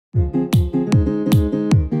To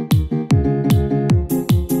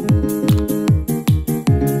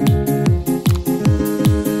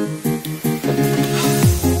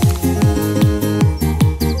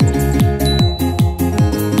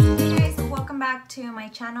my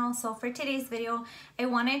channel. So for today's video, I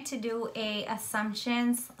wanted to do a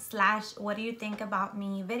assumptions / what do you think about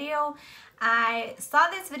me video. I saw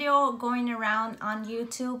this video going around on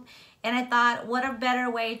YouTube and I thought, what a better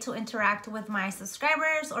way to interact with my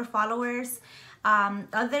subscribers or followers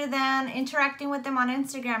other than interacting with them on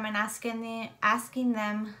Instagram and asking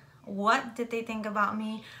them what did they think about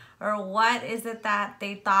me, or what is it that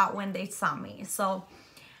they thought when they saw me. So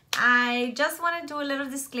I just want to do a little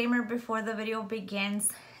disclaimer before the video begins,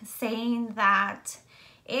 saying that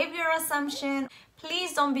if your assumption,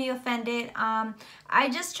 please don't be offended. I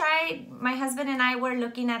just tried, my husband and I were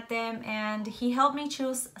looking at them and he helped me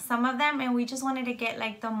choose some of them, and we just wanted to get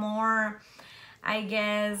like the more, I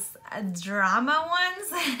guess, drama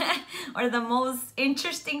ones or the most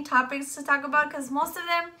interesting topics to talk about, because most of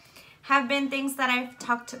them have been things that I've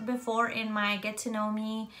talked before in my get to know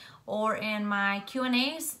me or in my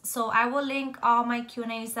Q&As. So I will link all my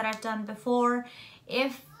Q&As that I've done before.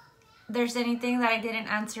 If there's anything that I didn't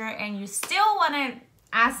answer and you still want to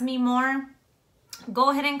ask me more, go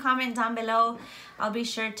ahead and comment down below. I'll be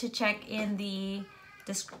sure to check in the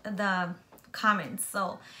comments.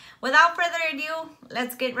 So without further ado,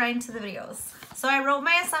 let's get right into the videos. So I wrote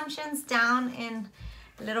my assumptions down in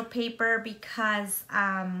a little paper because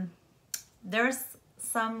there's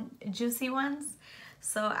some juicy ones.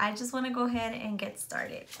 So I just want to go ahead and get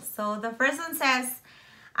started. So the first one says,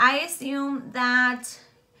 I assume that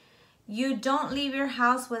you don't leave your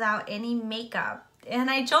house without any makeup. And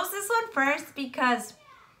I chose this one first because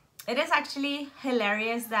it is actually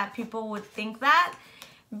hilarious that people would think that.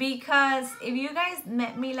 Because if you guys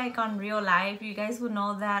met me like on real life, you guys would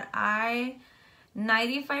know that I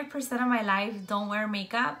 95% of my life don't wear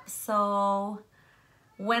makeup. So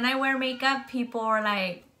when I wear makeup, people are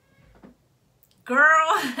like,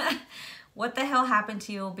 girl, what the hell happened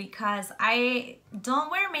to you? Because I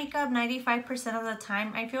don't wear makeup 95% of the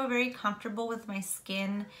time. I feel very comfortable with my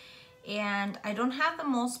skin, and I don't have the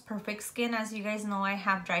most perfect skin. As you guys know, I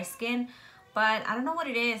have dry skin, but I don't know what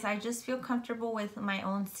it is. I just feel comfortable with my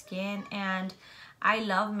own skin, and I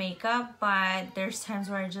love makeup, but there's times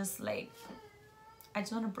where I just want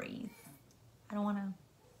to breathe. I don't want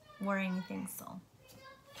to wear anything, so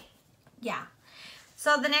yeah.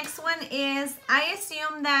 So the next one is, I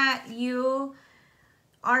assume that you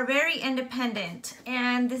are very independent.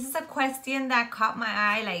 And this is a question that caught my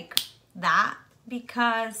eye like that,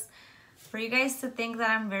 because for you guys to think that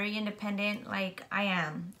I'm very independent, like I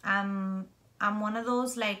am. I'm one of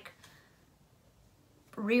those like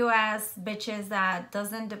real ass bitches that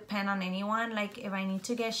doesn't depend on anyone. Like if I need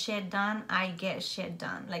to get shit done, I get shit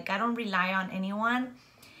done. Like I don't rely on anyone.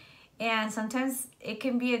 And sometimes it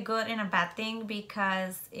can be a good and a bad thing,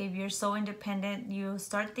 because if you're so independent, you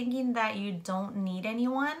start thinking that you don't need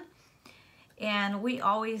anyone. And we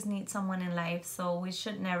always need someone in life, so we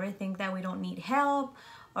should never think that we don't need help,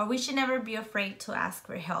 or we should never be afraid to ask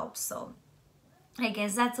for help. So I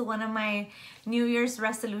guess that's one of my New Year's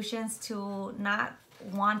resolutions, to not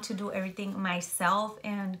want to do everything myself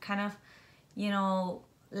and kind of, you know,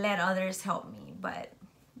 let others help me. But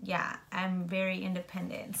yeah, I'm very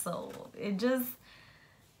independent. So it just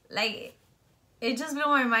blew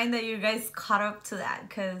my mind that you guys caught up to that,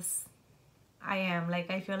 because I am like,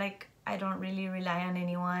 I feel like I don't really rely on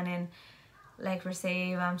anyone. And like for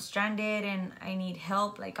say if I'm stranded and I need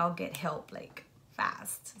help, like I'll get help like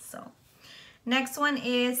fast. So next one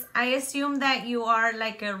is, I assume that you are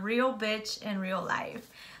like a real bitch in real life.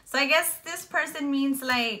 So I guess this person means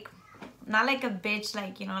like, not like a bitch,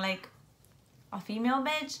 like, you know, like a female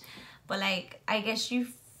bitch, but like I guess she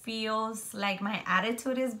feels like my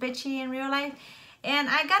attitude is bitchy in real life. And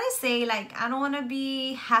I gotta say, like, I don't want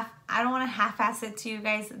to half-ass it to you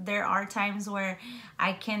guys. There are times where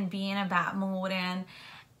I can be in a bad mood, and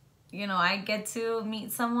you know, I get to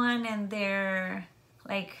meet someone and they're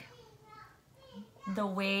like, the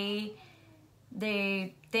way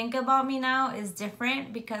they think about me now is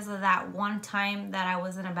different because of that one time that I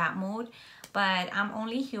was in a bad mood. But I'm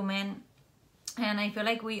only human. And I feel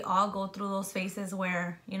like we all go through those phases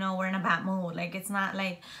where, you know, we're in a bad mood. Like, it's not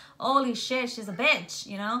like, holy shit, she's a bitch,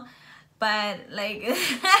 you know? But, like,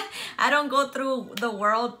 I don't go through the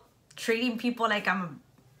world treating people like I'm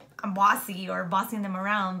bossy or bossing them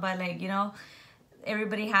around. But, like, you know,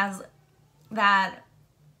 everybody has that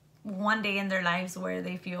one day in their lives where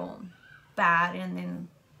they feel bad, and then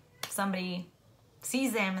somebody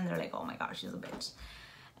sees them and they're like, oh my gosh, she's a bitch.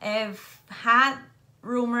 I've had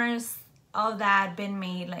rumors of that been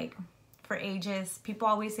made like for ages. People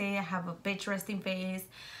always say I have a bitch resting face.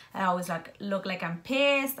 I always look like I'm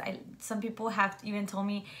pissed. Some people have even told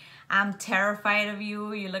me I'm terrified of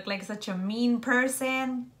you. You look like such a mean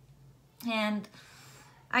person. And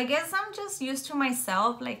I guess I'm just used to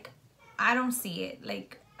myself. Like, I don't see it.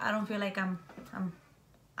 Like, I don't feel like I'm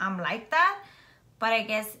like that. But I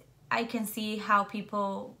guess I can see how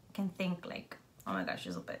people can think like, oh my gosh,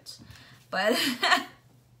 she's a bitch. But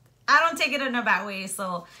I don't take it in a bad way.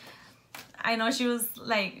 So I know she was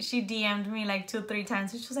like, she DM'd me like 2-3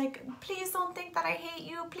 times. She was like, please don't think that I hate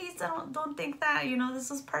you. Please don't think that, you know, this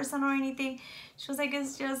is personal or anything. She was like,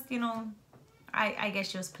 it's just, you know, I guess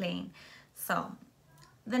she was playing. So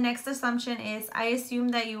the next assumption is, I assume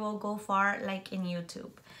that you will go far like in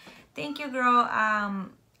YouTube. Thank you, girl.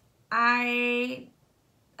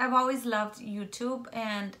 I've always loved YouTube,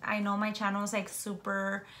 and I know my channel is like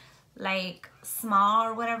super like small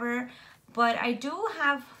or whatever, but I do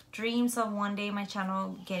have dreams of one day my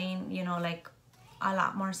channel getting, you know, like a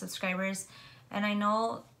lot more subscribers. And I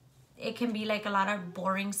know it can be like a lot of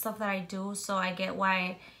boring stuff that I do, so I get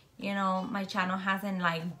why, you know, my channel hasn't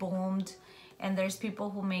like boomed. And there's people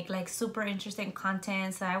who make like super interesting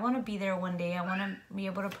content, so I want to be there one day. I want to be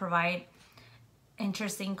able to provide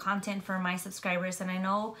interesting content for my subscribers. And I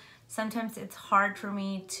know sometimes it's hard for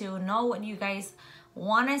me to know what you guys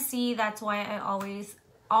want to see. That's why I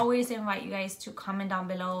always invite you guys to comment down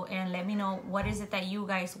below and let me know what is it that you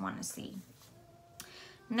guys want to see.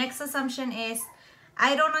 Next assumption is,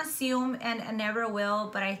 I don't assume and I never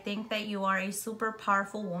will, but I think that you are a super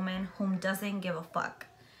powerful woman whom doesn't give a fuck.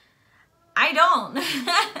 I don't.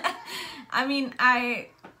 I mean,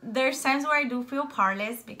 there's times where I do feel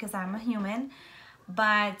powerless because I'm a human,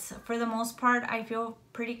 but for the most part, I feel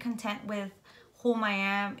pretty content with whom I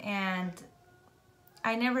am, and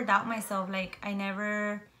I never doubt myself. Like, I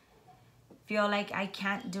never feel like I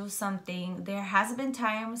can't do something. There has been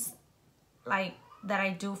times like that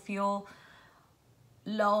I do feel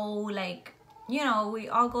low, like, you know, we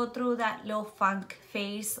all go through that little funk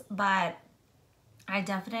phase, but I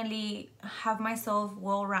definitely have myself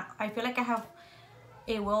I feel like I have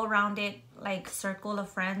a well-rounded like circle of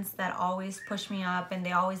friends that always push me up, and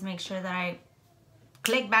they always make sure that I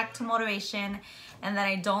click back to motivation and that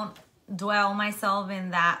I don't dwell myself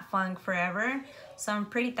in that funk forever. So I'm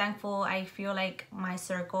pretty thankful. I feel like my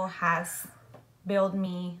circle has built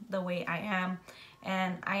me the way I am,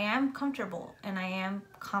 and I am comfortable and I am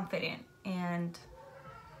confident. And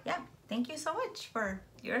yeah, thank you so much for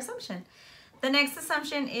your assumption. The next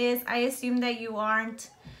assumption is, I assume that you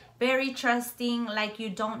aren't very trusting, like you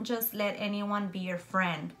don't just let anyone be your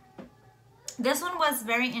friend. This one was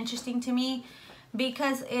very interesting to me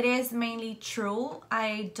because it is mainly true.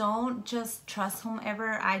 I don't just trust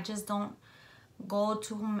whomever. I just don't go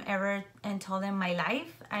to whomever and tell them my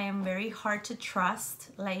life. I am very hard to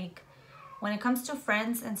trust. Like, when it comes to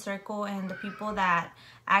friends and circle and the people that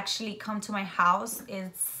actually come to my house,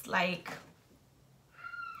 it's like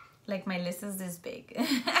my list is this big.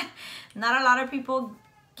 Not a lot of people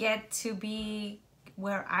get to be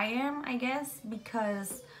where I am, I guess,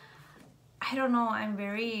 because I don't know, I'm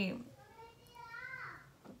very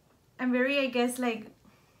I guess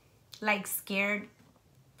like scared,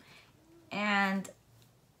 and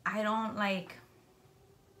I don't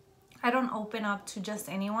open up to just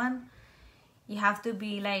anyone. You have to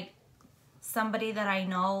be like somebody that I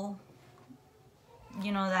know,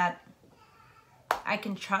 you know, that I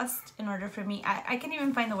can trust in order for me. I can't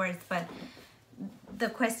even find the words, but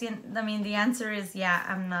the answer is,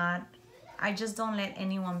 yeah, I just don't let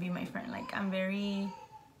anyone be my friend. Like, I'm very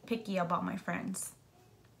picky about my friends.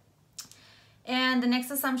 And the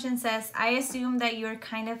next assumption says, I assume that you're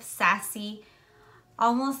kind of sassy,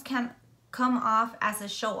 almost can come off as a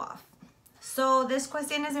show off. So this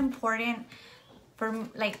question is important for me.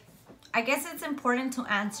 Like, I guess it's important to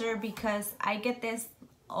answer because I get this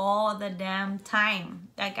all the damn time.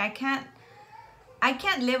 Like, I can't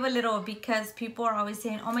live a little because people are always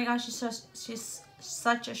saying, oh my gosh, she's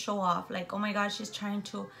such a show off. Like, oh my gosh, she's trying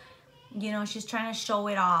to, you know, she's trying to show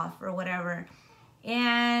it off or whatever.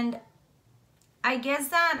 And I guess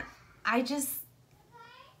that it's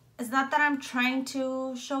not that I'm trying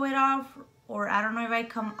to show it off, or I don't know if I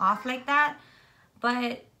come off like that,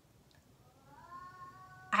 but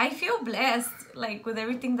I feel blessed, like, with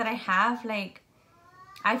everything that I have. Like,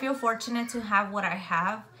 I feel fortunate to have what I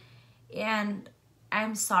have, and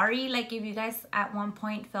I'm sorry, like, if you guys at one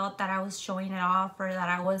point felt that I was showing it off, or that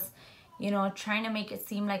I was, you know, trying to make it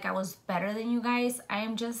seem like I was better than you guys. I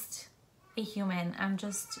am just a human. I'm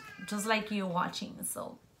just like you watching.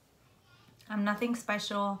 So I'm nothing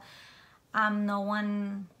special. I'm no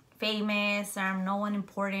one famous, or I'm no one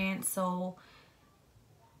important, so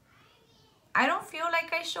I don't feel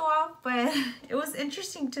like I show off, but it was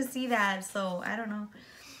interesting to see that, so I don't know.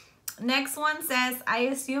 Next one says, I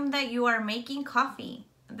assume that you are making coffee.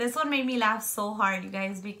 This one made me laugh so hard, you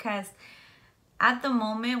guys, because at the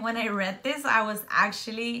moment when I read this, I was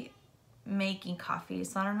actually making coffee.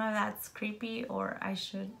 So I don't know if that's creepy or I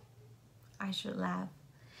should laugh.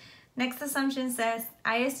 Next assumption says,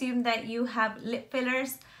 I assume that you have lip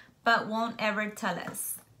fillers but won't ever tell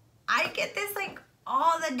us. I get this like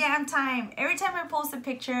all the damn time. Every time I post a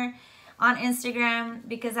picture on Instagram,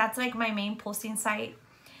 because that's like my main posting site.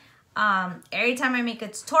 Every time I make a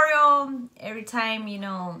tutorial, every time, you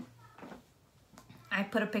know, I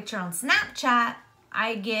put a picture on Snapchat,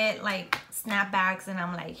 I get like snapbacks and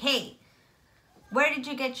I'm like, hey, where did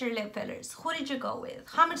you get your lip fillers? Who did you go with?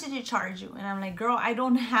 How much did it charge you? And I'm like, girl, I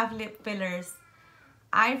don't have lip fillers.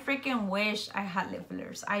 I freaking wish I had lip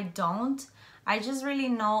fillers. I don't. I just really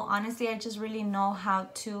know, honestly, I just really know how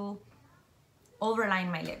to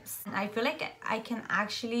overline my lips. And I feel like I can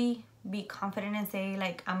actually be confident and say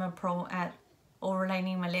like I'm a pro at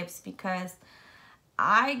overlining my lips, because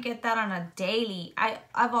I get that on a daily.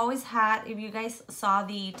 I've always had, if you guys saw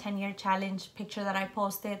the 10-year challenge picture that I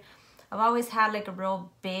posted, I've always had like a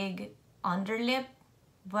real big underlip,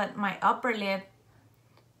 but my upper lip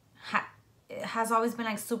has always been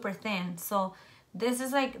like super thin. So this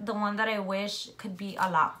is like the one that I wish could be a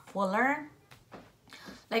lot fuller.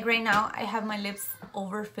 Like right now, I have my lips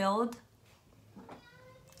overfilled.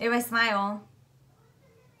 If I smile,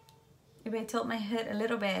 if I tilt my head a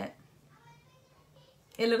little bit,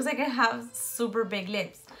 it looks like I have super big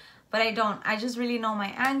lips, but I don't. I just really know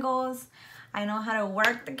my angles. I know how to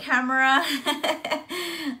work the camera.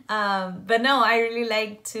 But no, I really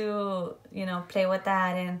like to, you know, play with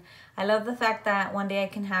that. And I love the fact that one day I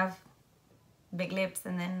can have big lips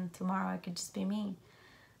and then tomorrow I could just be me.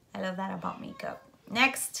 I love that about makeup.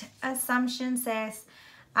 Next assumption says,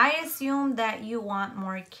 I assume that you want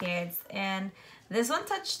more kids. And this one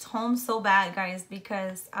touched home so bad, guys,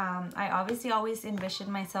 because I obviously always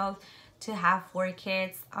envisioned myself to have 4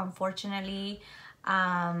 kids. Unfortunately,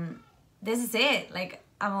 this is it. Like,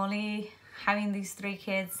 I'm only having these 3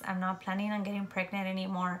 kids. I'm not planning on getting pregnant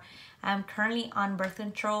anymore. I'm currently on birth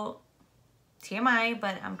control. TMI,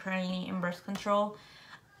 but I'm currently in birth control.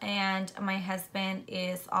 And my husband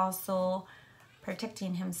is also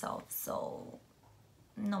protecting himself. So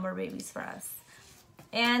no more babies for us.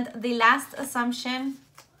 And the last assumption,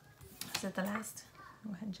 is it the last?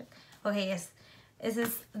 Go ahead and check. Okay, yes.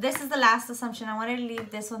 This is the last assumption. I wanted to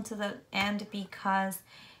leave this one to the end because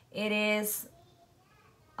it is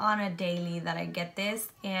on a daily that I get this.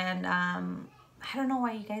 And I don't know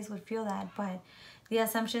why you guys would feel that, but the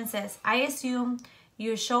assumption says, I assume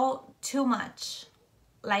you show too much,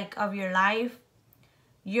 like of your life,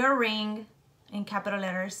 your ring, in capital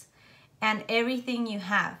letters, and everything you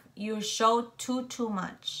have. You show too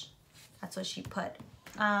much. That's what she put.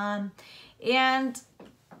 And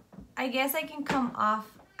I guess I can come off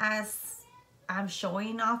as I'm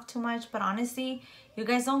showing off too much, but honestly, you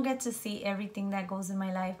guys don't get to see everything that goes in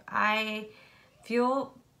my life. I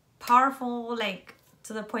feel powerful, like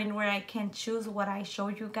to the point where I can choose what I show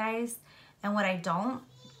you guys and what I don't,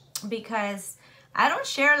 because I don't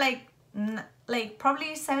share like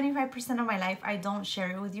probably 75% of my life. I don't share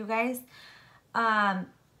it with you guys. And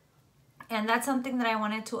that's something that I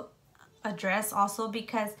wanted to address also,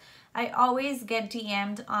 because I always get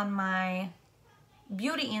DM'd on my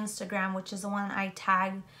beauty Instagram, which is the one I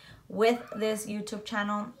tag with this YouTube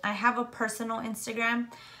channel. I have a personal Instagram,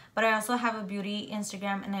 but I also have a beauty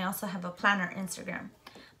Instagram, and I also have a planner Instagram.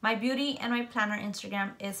 My beauty and my planner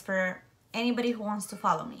Instagram is for anybody who wants to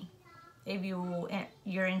follow me. If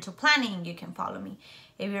you're into planning, you can follow me.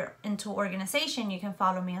 If you're into organization, you can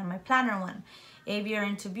follow me on my planner one. If you're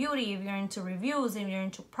into beauty, if you're into reviews, if you're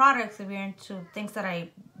into products, if you're into things that I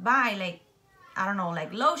buy, like, I don't know,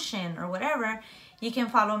 like lotion or whatever, you can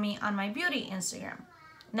follow me on my beauty Instagram.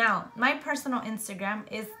 Now, my personal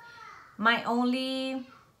Instagram is my only,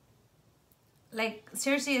 like,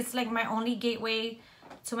 seriously, it's like my only gateway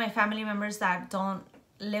to my family members that don't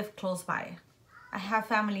live close by. I have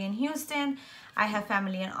family in Houston, I have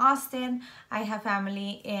family in Austin, I have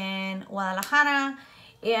family in Guadalajara,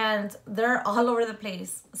 and they're all over the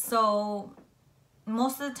place. So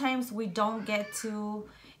most of the times we don't get to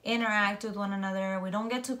interact with one another. We don't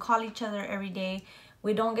get to call each other every day.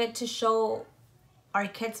 We don't get to show our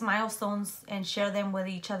kids milestones and share them with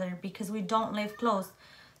each other because we don't live close.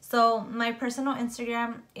 So my personal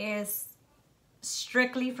Instagram is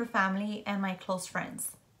strictly for family and my close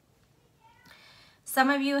friends. Some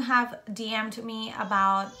of you have DM'd me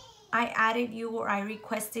about I added you or I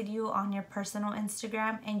requested you on your personal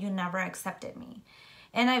Instagram and you never accepted me.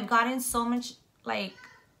 And I've gotten so much like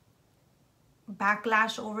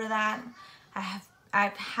backlash over that.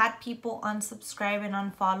 I've had people unsubscribe and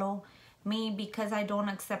unfollow me because I don't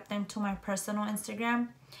accept them to my personal Instagram.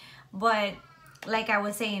 But like I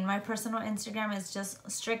was saying, my personal Instagram is just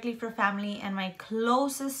strictly for family and my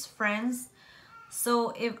closest friends. So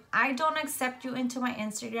if I don't accept you into my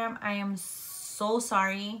Instagram, I am so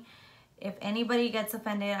sorry. If anybody gets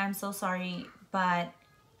offended, I'm so sorry. But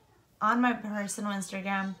on my personal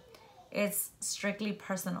Instagram, it's strictly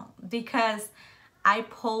personal because I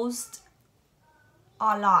post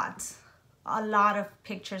a lot of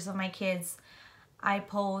pictures of my kids. I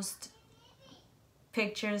post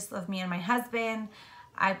pictures of me and my husband.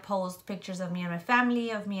 I post pictures of me and my family,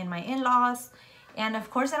 of me and my in-laws. And of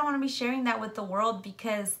course, I don't want to be sharing that with the world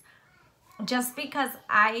because just because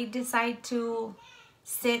I decide to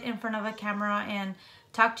sit in front of a camera and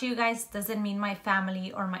talk to you guys doesn't mean my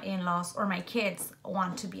family or my in-laws or my kids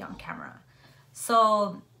want to be on camera.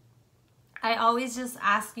 So I always just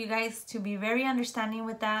ask you guys to be very understanding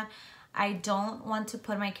with that. I don't want to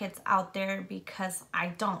put my kids out there because I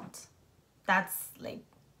don't. That's like,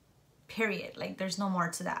 period. Like, there's no more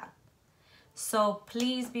to that. So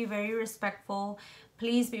please be very respectful.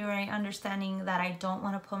 Please be very understanding that I don't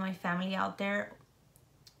want to put my family out there.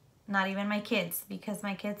 Not even my kids, because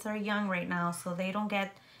my kids are young right now, so they don't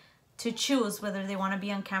get to choose whether they want to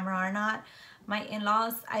be on camera or not. My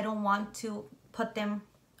in-laws, I don't want to put them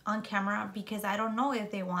on camera because I don't know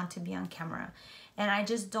if they want to be on camera. And I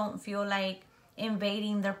just don't feel like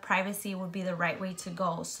invading their privacy would be the right way to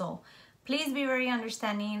go. So please be very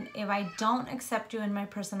understanding. If I don't accept you in my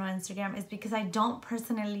personal Instagram, it's because I don't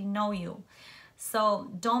personally know you. So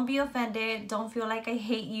don't be offended. Don't feel like I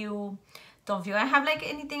hate you. Don't feel I have like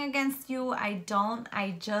anything against you. I don't.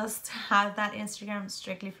 I just have that Instagram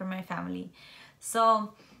strictly for my family.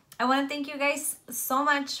 So I want to thank you guys so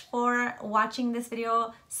much for watching this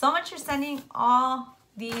video. So much for sending all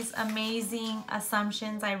these amazing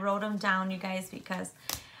assumptions. I wrote them down, you guys, because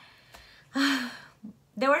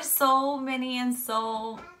there were so many and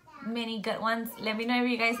so many good ones. Let me know if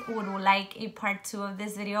you guys would like a part 2 of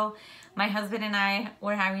this video. My husband and I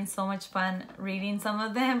were having so much fun reading some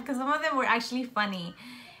of them because some of them were actually funny.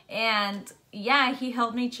 And yeah, he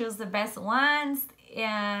helped me choose the best ones.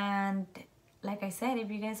 And like I said,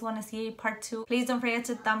 if you guys want to see a part 2, please don't forget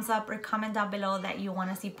to thumbs up or comment down below that you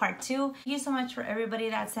want to see part 2. Thank you so much for everybody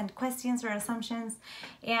that sent questions or assumptions.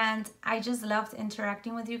 And I just loved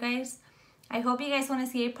interacting with you guys. I hope you guys want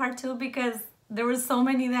to see a part 2 because there were so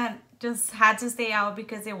many that just had to stay out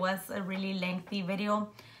because it was a really lengthy video.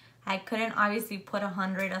 I couldn't obviously put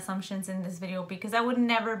 100 assumptions in this video because I would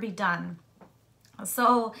never be done.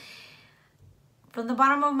 So from the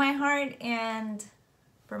bottom of my heart and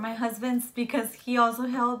for my husband's, because he also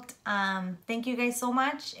helped, thank you guys so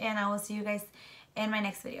much, and I will see you guys in my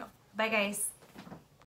next video. Bye guys.